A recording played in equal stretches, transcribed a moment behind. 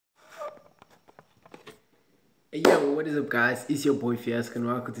Hey, yo, what is up, guys? It's your boy Fiasco and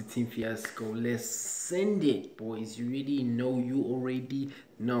welcome to Team Fiasco. Let's send it, boys. You already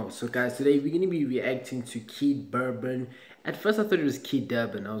know. So guys, today we're gonna be reacting to Kid Burban. At first I thought it was Kid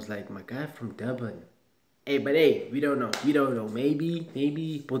Durban. I was like, my guy from Durban. Hey, we don't know.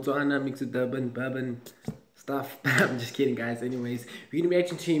 Maybe Botswana mixed with Burban stuff. I'm just kidding, guys. Anyways, we're gonna be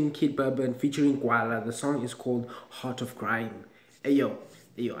reacting to him, Kid Burban, featuring Gwalla. The song is called Heart of Grime. Hey yo,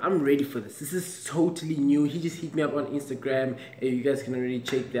 I'm ready for this. This is totally new. He just hit me up on Instagram. Hey, you guys can already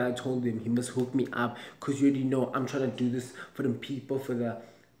check that. I told him he must hook me up because you already know I'm trying to do this for them people, for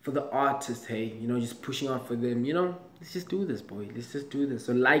the artists. Hey, you know, just pushing out for them. You know, let's just do this, boy. Let's just do this.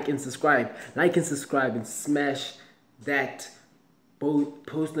 So like and subscribe, and smash that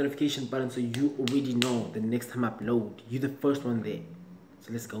post notification button so you already know the next time I upload. You're the first one there.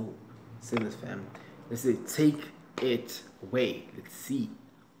 So let's go. Send this, fam. Let's see. Take it away. Let's see.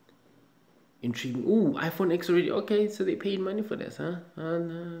 Intriguing. Ooh, iPhone X already. Okay, so they paid money for this, huh?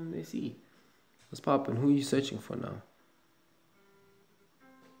 Let's see. What's poppin'? Who are you searching for now?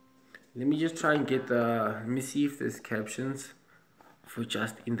 Let me just try and get the. Let me see if there's captions for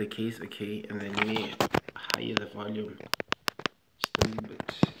just in the case. Okay, and then let me higher the volume just a little bit.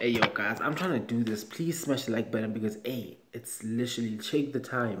 Hey, yo, guys, I'm trying to do this. Please smash the like button because, hey, it's literally, check the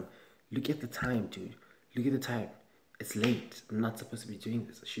time. Look at the time, dude. Look at the time. It's late. I'm not supposed to be doing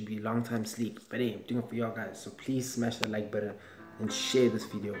this. I should be long time sleep. But hey, I'm doing it for y'all guys. So please smash the like button and share this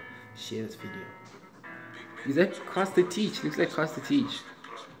video. Share this video. Is that Cross to Teach? Looks like Cross to Teach.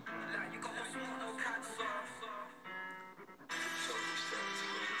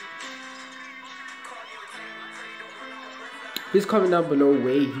 Please comment down below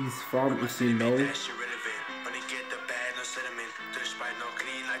where he's from if you know.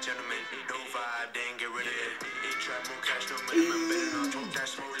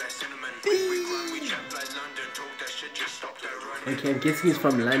 Okay, I'm guessing he's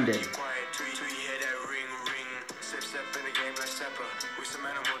from London.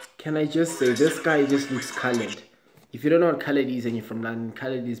 Can I just say, this guy just looks colored. If you don't know what colored is and you're from London,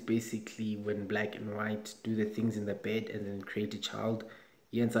 colored is basically when black and white do the things in the bed and then create a child.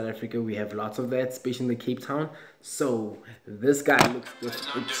 Here in South Africa, we have lots of that, especially in the Cape Town. So, this guy looks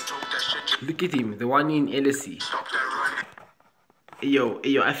different. Look at him, the one in LSE. Yo,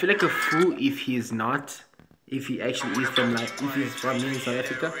 I feel like a fool if he's not. If he actually is from, like, if he's from here in South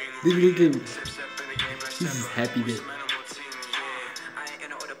Africa. Look at him. This is happy there.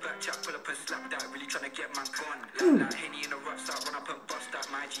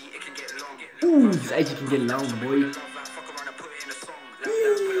 Ooh, this IG can get long, boy.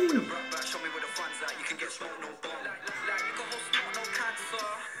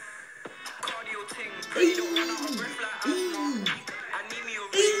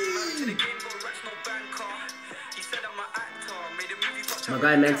 My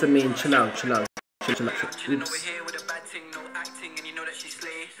guy Manson, man, chill out. Oops.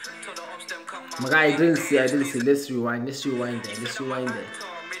 My guy, I didn't see. Let's rewind there.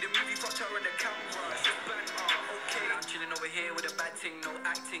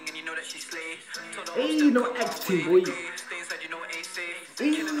 Hey, no acting, boy.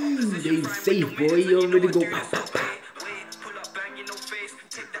 Hey, they safe, boy. You already go pop.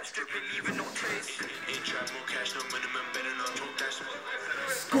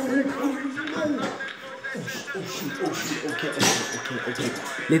 Oh shoot. Okay.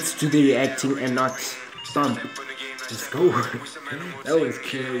 Let's do the reacting and not bump. Let's go. That was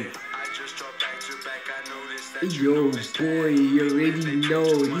cute. Yo, boy, you already know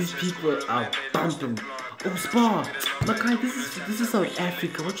these people are bumping. Oh, Spa, my guy, this is South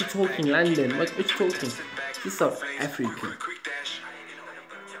Africa. What you talking, London? What you talking? This is South Africa.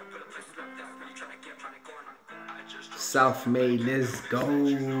 Self-made, let's go,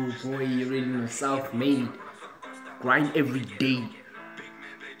 boy. You already know, self-made. Grind every day.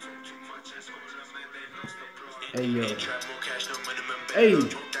 Hey, yo. Hey,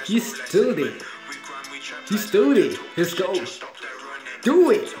 he's still there. Let's go.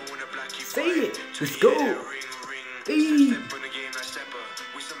 Do it. Say it. Let's go. Hey.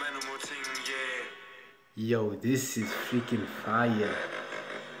 Yo, this is freaking fire.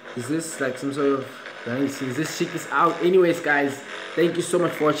 Is this like some sort of nice? This shit is out. Anyways, guys, thank you so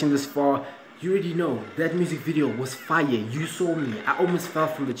much for watching this far. You already know that music video was fire. You saw me. I almost fell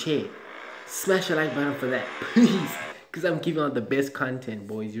from the chair. Smash the like button for that, please. Because I'm giving out the best content,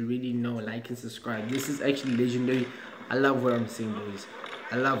 boys. You really know. Like and subscribe. This is actually legendary. I love what I'm seeing, boys.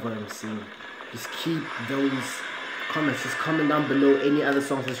 I love what I'm seeing. Just keep those comments. Just comment down below any other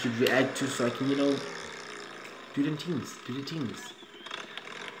songs I should react to so I can, you know, do the teams.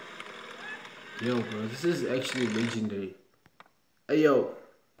 Yo, bro, this is actually legendary. Hey, yo.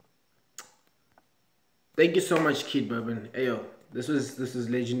 Thank you so much, Kid Burban. Hey, yo, this was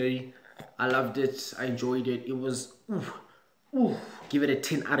legendary. I loved it. I enjoyed it. It was ooh, give it a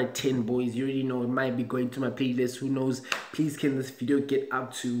 10 out of 10, boys. You already know it might be going to my playlist. Who knows? Please, can this video get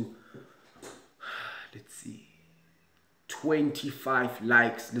up to, let's see, 25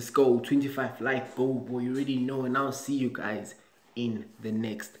 likes. Let's go. 25 likes. Go, boy. You already know. And I'll see you guys in the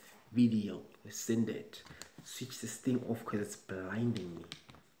next video. Let's send it. Switch this thing off because it's blinding me.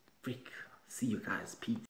 Freak. See you guys. Peace.